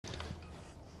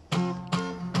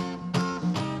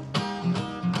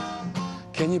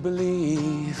Can you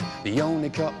believe the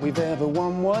only cup we've ever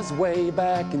won was way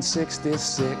back in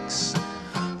 '66?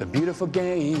 The beautiful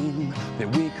game that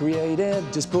we created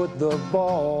just put the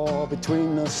ball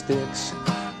between the sticks.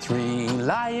 3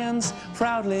 lions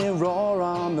proudly roar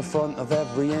on the front of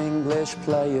every English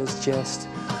player's chest.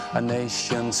 A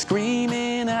nation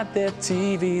screaming at their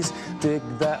TVs, dig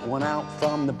that one out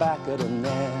from the back of the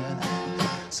net.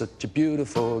 Such a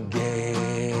beautiful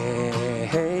game,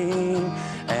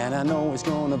 and I know it's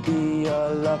gonna be a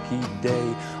lucky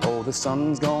day. Oh, the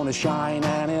sun's gonna shine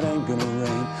and it ain't gonna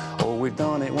rain. Oh, we've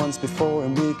done it once before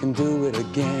and we can do it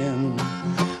again.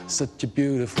 Such a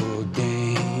beautiful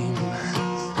game.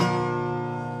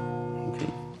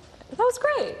 Okay. That was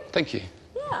great. Thank you.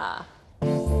 Yeah.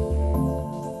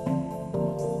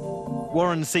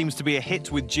 Warren seems to be a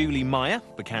hit with Julie Meyer,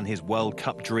 but can his World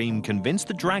Cup dream convince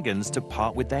the Dragons to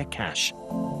part with their cash?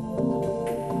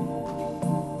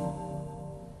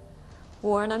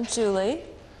 Warren, I'm Julie.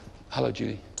 Hello,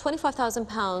 Julie.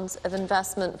 £25,000 of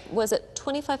investment. Was it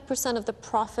 25% of the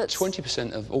profits?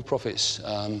 20% of all profits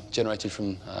generated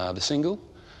from the single,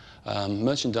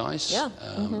 merchandise, Yeah.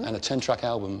 and a 10-track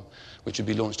album, which would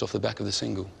be launched off the back of the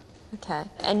single. Okay.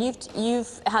 And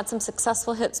you've had some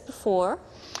successful hits before.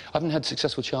 I haven't had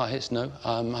successful chart hits, no.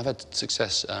 I've had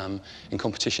success in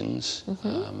competitions,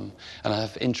 and I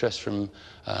have interest from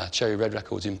Cherry Red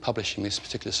Records in publishing this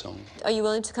particular song. Are you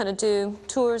willing to kind of do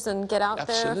tours and get out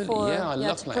Absolutely, there for, yeah, I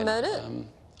love to playing. promote it?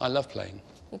 I love playing.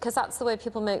 Because that's the way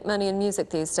people make money in music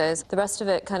these days. The rest of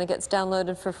it kind of gets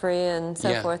downloaded for free and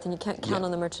so forth, and you can't count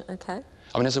on the merchant. Okay.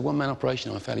 I mean, as a one-man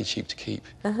operation, I'm fairly cheap to keep.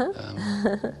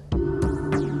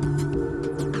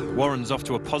 Warren's off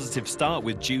to a positive start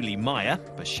with Julie Meyer,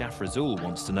 but Shaf Razul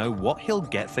wants to know what he'll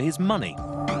get for his money.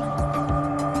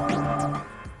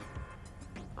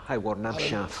 Hi, Warren, I'm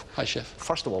Shaf. Hi, Chef.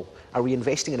 First of all, are we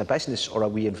investing in a business or are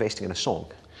we investing in a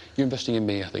song? You're investing in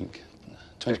me, I think.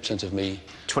 20% of me.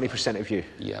 20% of you?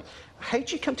 Yeah. How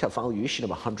did you come to a valuation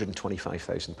of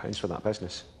 £125,000 for that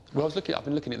business? Well, I've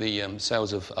been looking at the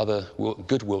sales of other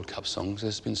good World Cup songs.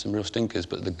 There's been some real stinkers,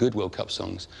 but the good World Cup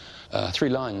songs. 3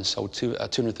 Lions sold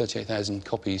 238,000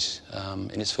 copies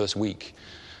in its first week.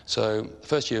 So,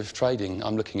 first year of trading,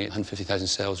 I'm looking at 150,000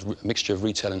 sales, a mixture of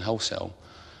retail and wholesale.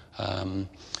 And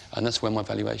that's where my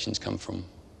valuations come from.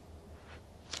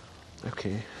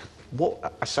 OK.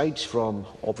 What, aside from,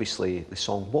 obviously, the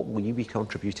song, what will you be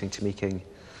contributing to making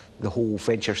the whole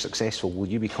venture successful? Will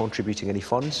you be contributing any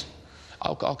funds?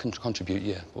 I'll contribute,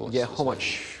 yeah. Yeah, how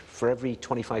much, for every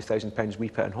 £25,000 we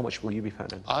put in, how much will you be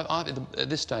putting in? At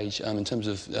this stage, in terms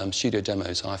of studio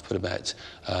demos, I've put about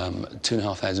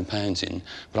 £2,500 in,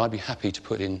 but I'd be happy to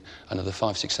put in another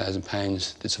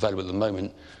 £5,000–6,000 that's available at the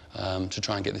moment to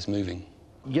try and get this moving.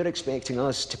 You're expecting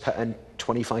us to put in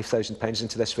 £25,000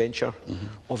 into this venture.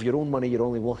 Of your own money, you're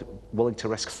only willing to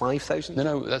risk £5,000?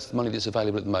 No, that's the money that's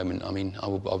available at the moment. I mean,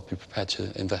 I'll be prepared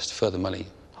to invest further money.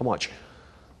 How much?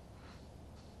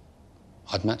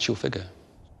 I'd match your figure.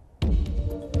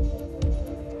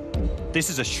 This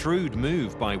is a shrewd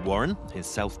move by Warren. His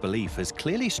self-belief has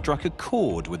clearly struck a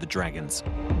chord with the Dragons.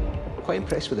 I'm quite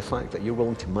impressed with the fact that you're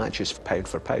willing to match us pound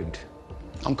for pound.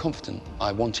 I'm confident.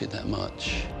 I want it that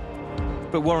much.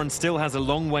 But Warren still has a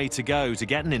long way to go to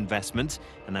get an investment,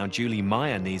 and now Julie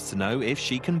Meyer needs to know if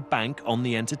she can bank on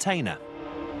the entertainer.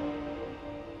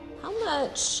 How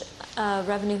much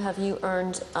revenue have you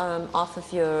earned off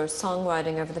of your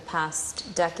songwriting over the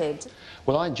past decade?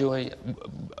 Well, I enjoy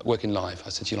working live. I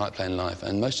said you like playing live,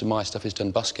 and most of my stuff is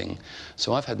done busking,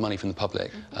 so I've had money from the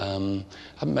public. I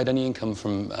haven't made any income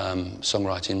from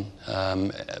songwriting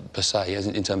per se, as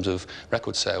in terms of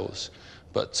record sales,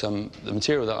 but the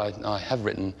material that I have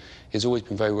written has always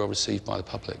been very well received by the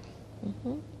public.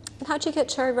 And how'd you get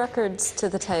Cherry Records to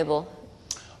the table?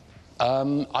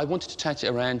 I wanted to touch it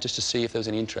around just to see if there was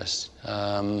any interest,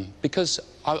 because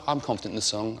I'm confident in the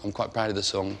song, I'm quite proud of the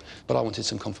song, but I wanted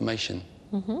some confirmation.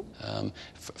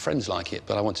 Friends like it,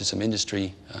 but I wanted some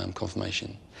industry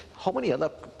confirmation. How many other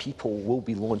people will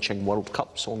be launching World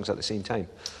Cup songs at the same time?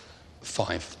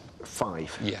 5.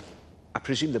 5? Yeah. I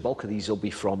presume the bulk of these will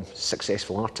be from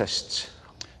successful artists.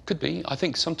 Could be. I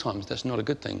think sometimes that's not a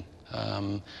good thing.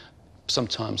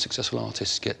 Sometimes successful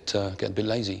artists get a bit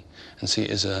lazy and see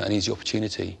it as an easy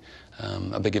opportunity,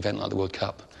 a big event like the World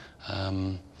Cup.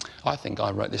 I think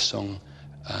I wrote this song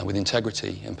with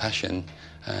integrity and passion,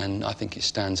 and I think it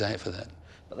stands out for that.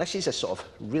 But this is a sort of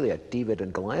really a David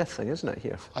and Goliath thing, isn't it,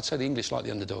 here? I'd say the English like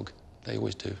the underdog. They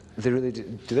always do. They really do,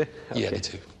 do they? Okay. Yeah, they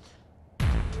do.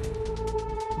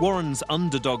 Warren's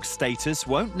underdog status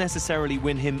won't necessarily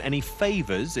win him any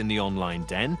favours in the online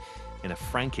den. In a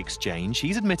frank exchange,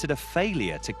 he's admitted a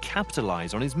failure to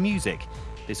capitalise on his music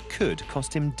This could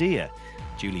cost him dear.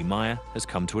 Julie Meyer has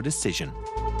come to a decision.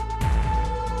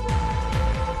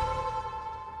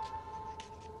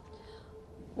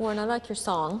 Warren, I like your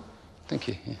song. Thank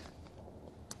you. Yeah.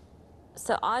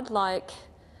 So I'd like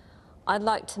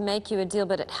to make you a deal,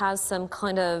 but it has some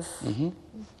kind of,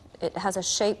 it has a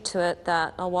shape to it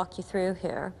that I'll walk you through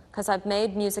here. Because I've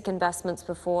made music investments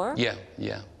before. Yeah,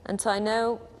 yeah. And so I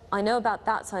know about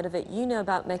that side of it. You know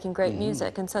about making great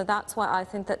music, and so that's why I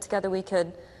think that together we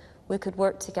could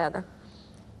work together.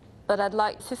 But I'd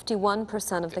like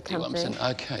 51% of the company.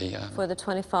 Okay, yeah. For the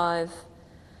 25K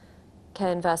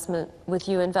investment, with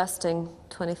you investing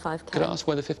 25K. Could I ask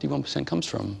where the 51% comes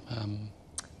from?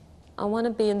 I want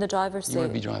to be in the driver's seat. You want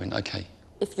to be driving, okay.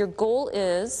 If your goal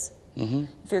is,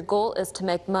 if your goal is to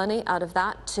make money out of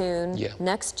that tune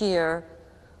next year,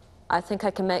 I think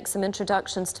I can make some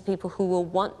introductions to people who will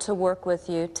want to work with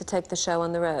you to take the show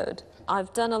on the road.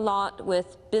 I've done a lot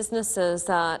with businesses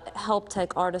that help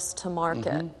take artists to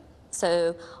market.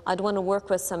 So I'd want to work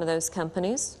with some of those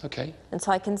companies. Okay. And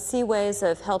so I can see ways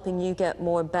of helping you get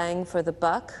more bang for the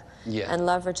buck and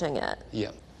leveraging it.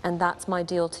 Yeah. And that's my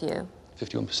deal to you.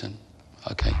 51%.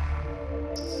 Okay.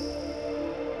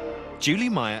 Julie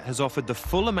Meyer has offered the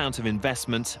full amount of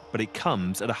investment, but it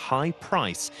comes at a high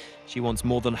price. She wants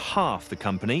more than half the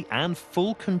company and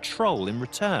full control in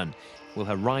return. Will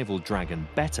her rival Dragon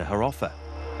better her offer?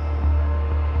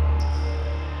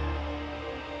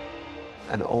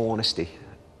 In all honesty,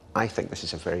 I think this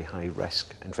is a very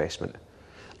high-risk investment.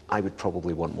 I would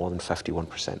probably want more than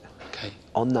 51%. Okay.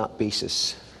 On that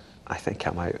basis, I think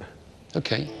I'm out.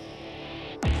 Okay.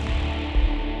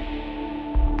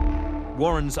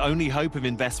 Warren's only hope of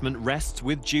investment rests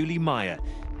with Julie Meyer.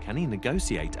 Can he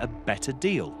negotiate a better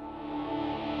deal?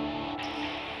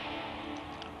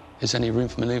 Is there any room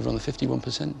for manoeuvre on the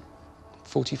 51%?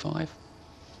 45?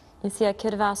 You see, I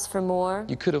could have asked for more.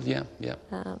 You could have, yeah.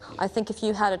 I think if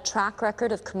you had a track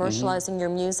record of commercializing your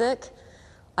music,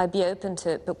 I'd be open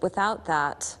to it. But without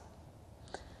that,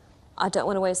 I don't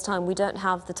want to waste time. We don't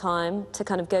have the time to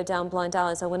kind of go down blind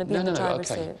alleys. I want to be in the driver's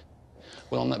seat.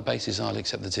 Well, on that basis, I'll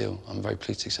accept the deal. I'm very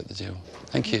pleased to accept the deal.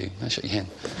 Thank you. I'll shake your hand.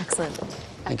 Excellent.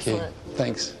 Thank you.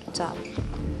 Thanks. Good job.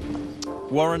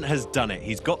 Warren has done it.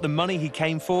 He's got the money he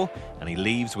came for, and he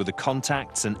leaves with the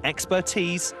contacts and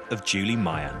expertise of Julie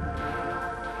Meyer.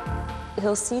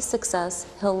 He'll see success.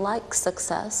 He'll like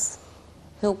success.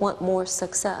 He'll want more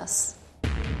success.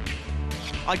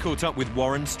 I caught up with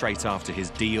Warren straight after his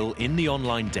deal in the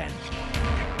online den.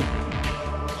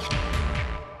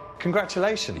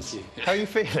 Congratulations. Thank you. How are you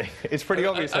feeling? It's pretty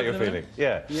obvious how you're feeling.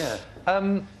 Yeah. Yeah.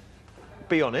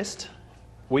 Be honest,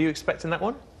 were you expecting that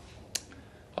one?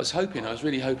 I was hoping, I was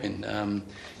really hoping.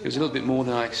 It was a little bit more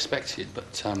than I expected,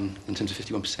 but in terms of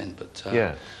 51%, but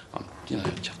yeah. I'm, you know,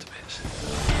 chuffed to bits.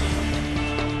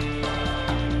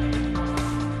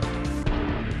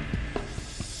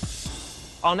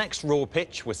 Our next Raw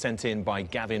pitch was sent in by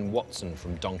Gavin Watson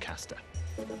from Doncaster.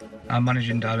 I'm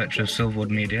Managing Director of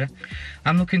Silverwood Media.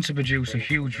 I'm looking to produce a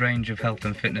huge range of health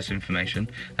and fitness information,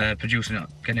 producing it,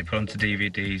 getting it put onto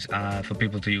DVDs for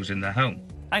people to use in their home.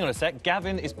 Hang on a sec,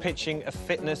 Gavin is pitching a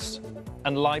fitness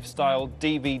and lifestyle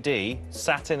DVD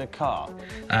sat in a car.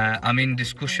 I'm in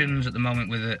discussions at the moment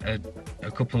with a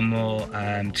couple more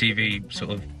TV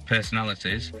sort of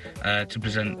personalities to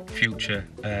present future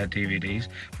DVDs,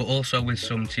 but also with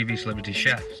some TV celebrity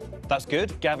chefs. That's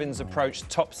good. Gavin's approached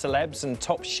top celebs and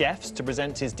top chefs to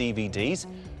present his DVDs.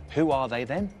 Who are they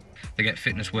then? They get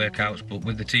fitness workouts, but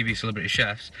with the TV celebrity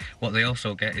chefs, what they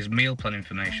also get is meal plan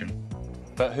information.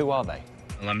 But who are they?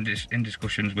 Well, I'm in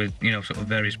discussions with, you know, sort of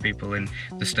various people in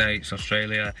the States,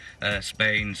 Australia,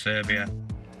 Spain, Serbia.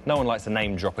 No one likes to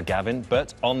name drop a Gavin,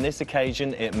 but on this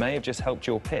occasion, it may have just helped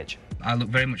your pitch. I look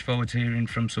very much forward to hearing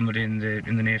from somebody in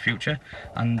the near future,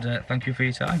 and thank you for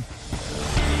your time.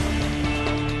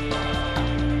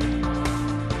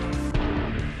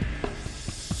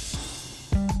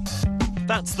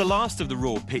 That's the last of the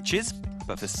Raw pitches,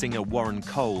 but for singer Warren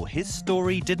Cole, his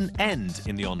story didn't end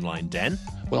in the online den.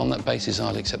 Well, on that basis,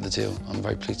 I'll accept the deal. I'm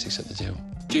very pleased to accept the deal.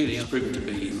 Julie has proven to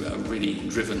be a really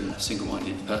driven,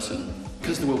 single-minded person.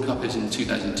 Because the World Cup is in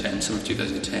 2010, summer of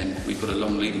 2010, we've got a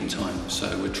long lead-in time, so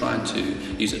we're trying to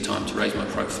use that time to raise my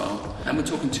profile, and we're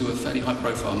talking to a fairly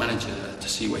high-profile manager to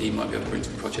see what he might be able to bring to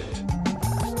the project.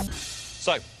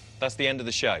 So, that's the end of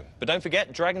the show. But don't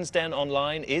forget, Dragon's Den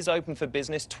Online is open for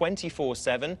business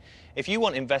 24/7. If you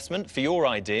want investment for your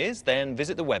ideas, then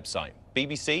visit the website,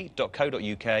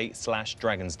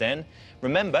 bbc.co.uk/dragonsden.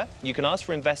 Remember, you can ask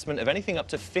for investment of anything up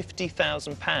to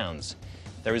 £50,000.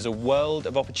 There is a world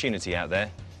of opportunity out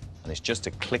there, and it's just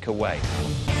a click away.